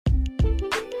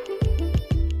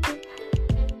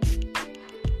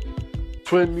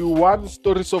21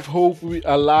 Stories of Hope. We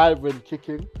are live and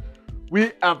kicking.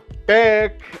 We are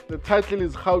back. The title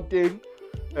is Gauteng,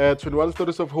 21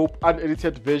 Stories of Hope,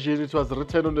 unedited version. It was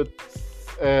written on the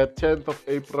 10th of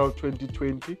April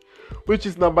 2020, which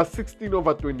is number 16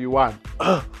 over 21.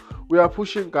 We are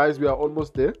pushing, guys. We are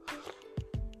almost there.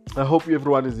 I hope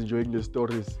everyone is enjoying the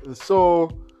stories.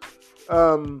 So,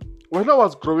 when I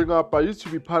was growing up, I used to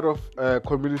be part of a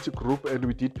community group and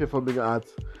we did performing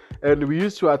arts. And we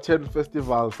used to attend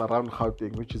festivals around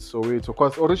Gauteng, which is Soweto.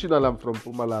 Because originally I'm from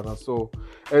Mpumalanga,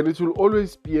 and it will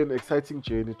always be an exciting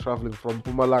journey traveling from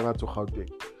Mpumalanga to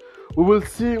Gauteng. We will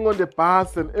sing on the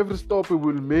bus, and every stop we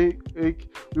will make,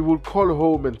 we will call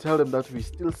home and tell them that we're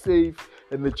still safe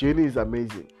and the journey is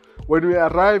amazing. When we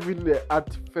arrive in the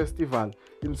art festival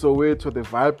in Soweto, the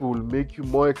vibe will make you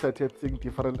more excited seeing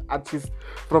different artists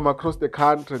from across the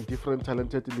country and different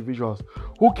talented individuals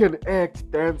who can act,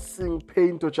 dance, sing,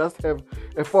 paint, or just have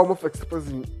a form of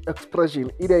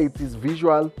expression. Either it is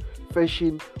visual,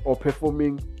 fashion, or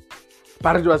performing.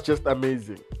 But it was just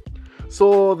amazing.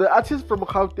 So the artists from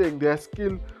Gauteng, their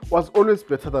skill was always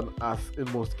better than us in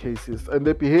most cases, and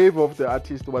the behavior of the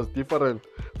artist was different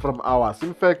from ours.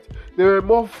 In fact, they were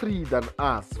more free than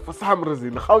us. For some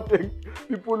reason, Gauteng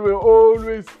people were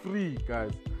always free,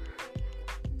 guys.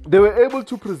 They were able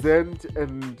to present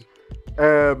and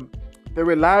they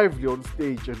were lively on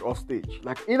stage and off stage.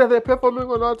 Like either they're performing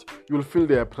or not, you'll feel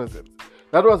their presence.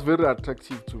 That was very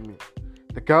attractive to me.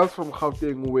 The girls from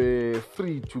Gauteng were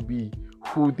free to be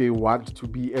who they want to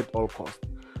be at all costs.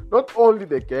 Not only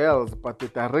the girls, but the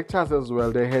directors as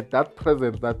well. They had that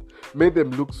presence that made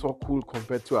them look so cool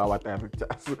compared to our directors.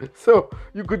 So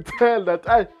you could tell that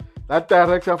that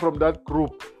director from that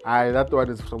group, that one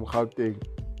is from Gauteng.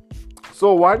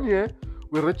 So one year,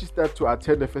 we registered to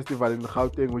attend a festival in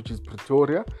Gauteng, which is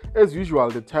Pretoria. As usual,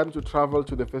 the time to travel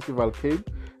to the festival came,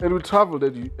 and we traveled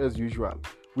as usual.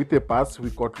 With the bus, we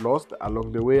got lost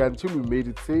along the way until we made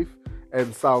it safe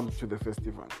and sound to the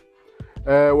festival.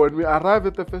 When we arrived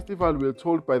at the festival, we were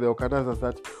told by the organizers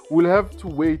that we'll have to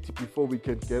wait before we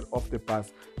can get off the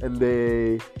bus, and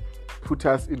they put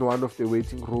us in one of the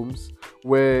waiting rooms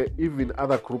where even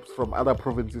other groups from other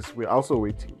provinces were also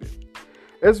waiting there.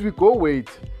 As we go wait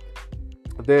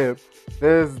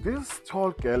there's this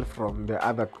tall girl from the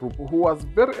other group who was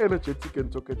very energetic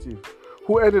and talkative,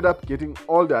 who ended up getting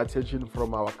all the attention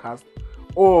from our cast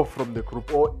or from the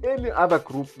group or any other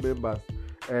group members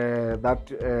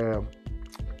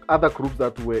other groups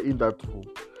that were in that room.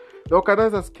 The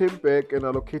organizers came back and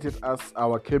allocated us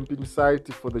our camping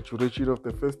site for the duration of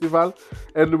the festival.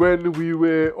 And when we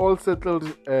were all settled,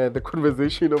 the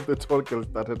conversation of the tall girl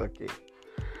started again.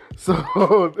 So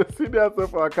the seniors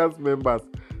of our cast members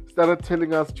started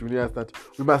telling us juniors that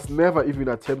we must never even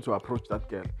attempt to approach that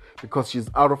girl because she's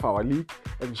out of our league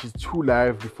and she's too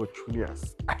lively for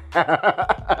juniors.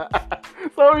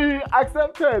 So we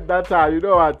accepted that, you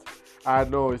know what? I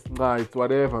know it's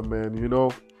whatever, man, you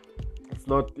know.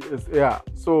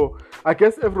 So I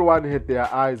guess everyone had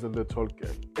their eyes on the tall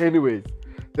girl. Anyways,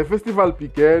 the festival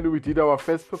began. We did our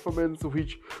first performance,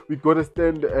 which we got a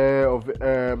stand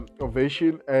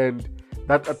ovation, and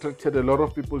that attracted a lot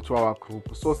of people to our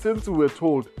group. So since we were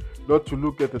told not to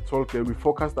look at the tall girl, we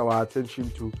focused our attention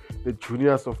to the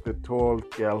juniors of the tall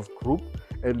girls group,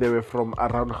 and they were from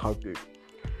around Gauteng.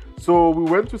 So we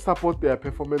went to support their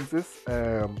performances,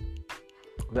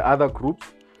 the other groups,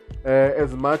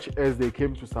 as much as they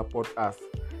came to support us.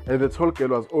 And the tall girl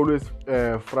was always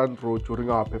front row during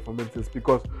our performances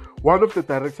because one of the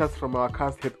directors from our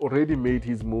cast had already made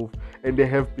his move and they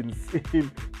have been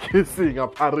seen kissing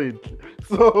apparently.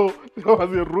 So there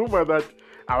was a rumor that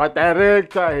our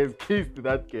director has kissed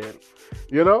that girl,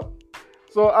 you know.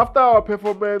 So after our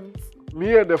performance,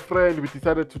 me and a friend, we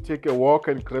decided to take a walk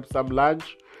and grab some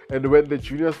lunch. And when the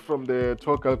juniors from the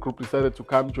tall girl group decided to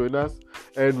come join us,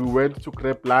 and we went to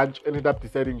grab lunch, ended up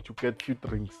deciding to get few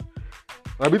drinks.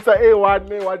 Rabitsa A1,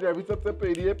 rabitsa tse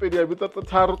pedi, rabitsa tse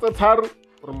tharo,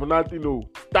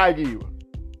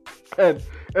 and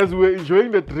as we were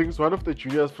enjoying the drinks, one of the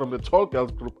juniors from the tall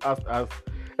girls group asked us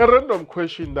a random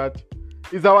question that,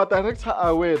 is our director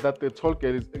aware that the tall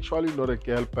girl is actually not a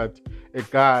girl but a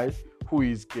guy who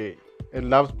is gay and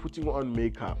loves putting on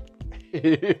makeup?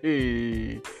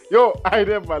 Yo, I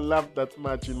never laughed that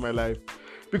much in my life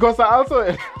because I also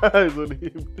had eyes on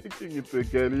him thinking it's a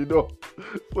girl, you know.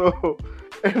 So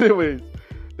anyways,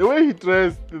 the way he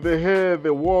dressed, the hair,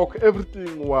 the walk,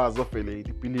 everything was of a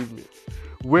lady, believe me.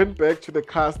 Went back to the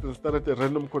cast and started a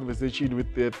random conversation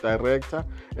with the director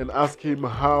and asked him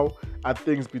how are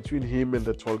things between him and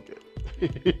the tall girl.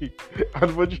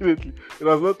 Unfortunately, it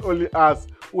was not only us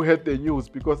who heard the news,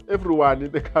 because everyone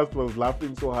in the cast was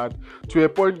laughing so hard to a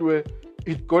point where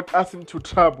it got us into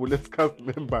trouble as cast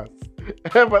members.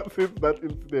 Ever since that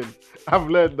incident, I've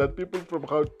learned that people from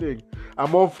Gauteng are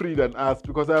more free than us,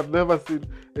 because I've never seen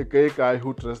a gay guy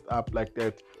who dressed up like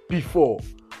that before,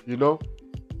 you know.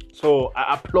 So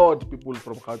I applaud people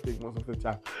from Gauteng most of the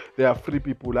time. They are free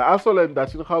people. I also learned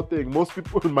that in Gauteng, most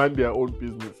people mind their own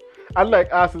business. Unlike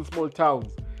us in small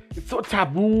towns, it's so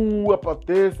taboo about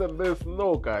this and this.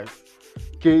 No, guys.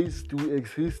 Gays do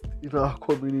exist in our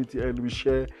community and we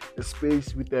share a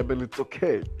space with them, and it's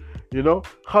okay. You know,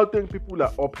 Gauteng people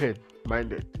are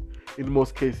open-minded in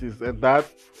most cases, and that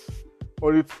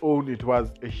on its own, it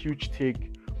was a huge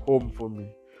take home for me.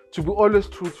 To be always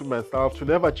true to myself, to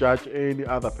never judge any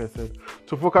other person,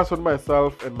 to focus on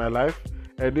myself and my life.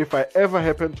 And if I ever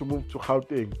happen to move to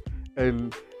Gauteng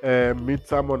and meet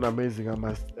someone amazing, I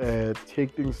must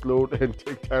take things slow and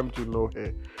take time to know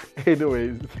her.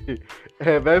 Anyways,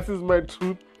 this is my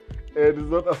truth, and it's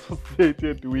not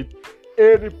associated with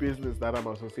any business that I'm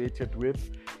associated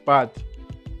with, but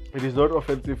it is not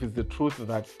offensive. It's the truth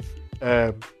that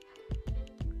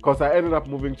because I ended up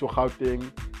moving to Gauteng.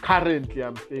 Currently,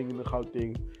 I'm staying in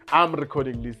Gauteng. I'm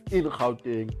recording this in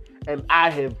Gauteng, and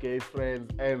I have gay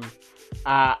friends, and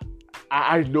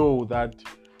I know that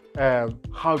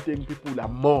Gauteng people are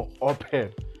more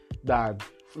open than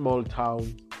small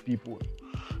town people,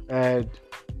 and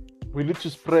we need to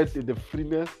spread the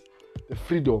freeness, the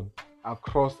freedom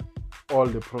across all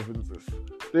the provinces.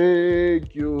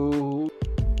 Thank you.